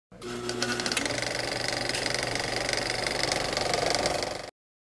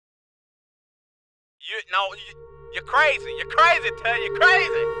you're crazy. You're crazy, Ted. You're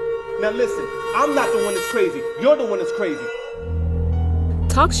crazy. Now listen, I'm not the one that's crazy. You're the one that's crazy.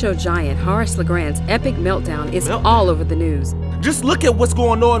 Talk show giant Horace LeGrand's epic meltdown is all over the news. Just look at what's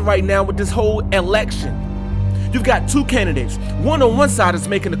going on right now with this whole election. You've got two candidates. One on one side is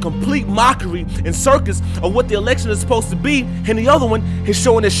making a complete mockery and circus of what the election is supposed to be, and the other one is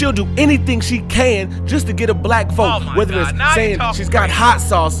showing that she'll do anything she can just to get a black vote. Whether it's saying she's got hot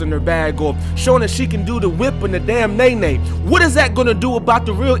sauce in her bag or showing that she can do the whip and the damn nay-nay. What is that going to do about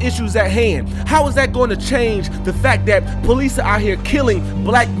the real issues at hand? How is that going to change the fact that police are out here killing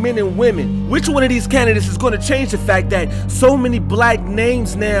black men and women? Which one of these candidates is going to change the fact that so many black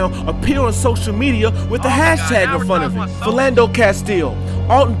names now appear on social media with the hashtag in front of it? Philando Castile,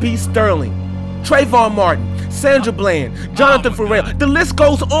 Alton B. Sterling, Trayvon Martin, Sandra Bland, Jonathan Ferrell. The list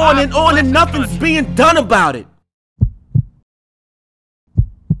goes on and nothing's being done about it.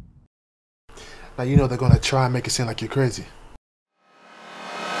 Now you know they're gonna try and make it seem like you're crazy.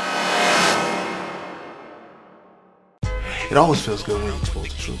 It always feels good when you expose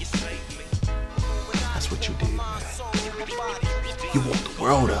the truth. That's what you did, man. You woke the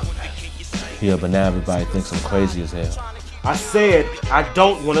world up. Yeah, but now everybody thinks I'm crazy as hell. I said I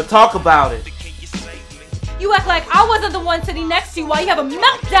don't want to talk about it. You act like I wasn't the one sitting next to you while you have a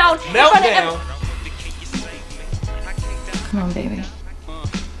meltdown. Come on, baby.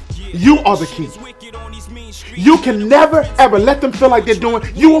 You are the key. You can never ever let them feel like they're doing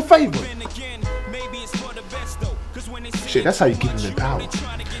you a favor. Shit, that's how you keep them in power.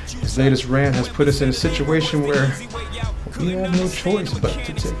 This latest rant has put us in a situation where we have no choice but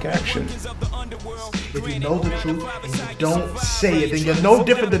to take action. If you know the truth and you don't say it, then you're no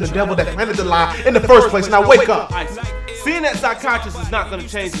different than the devil that planted the lie in the first place. Now wake up. Seeing that psychiatrist is not going to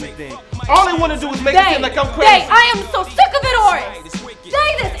change anything. All they want to do is make it seem like I'm crazy. I am so sick of it, Horace.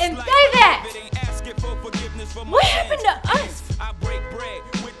 Say this and say that. What happened to us?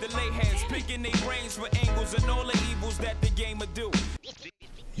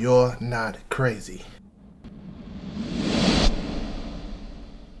 You're not crazy.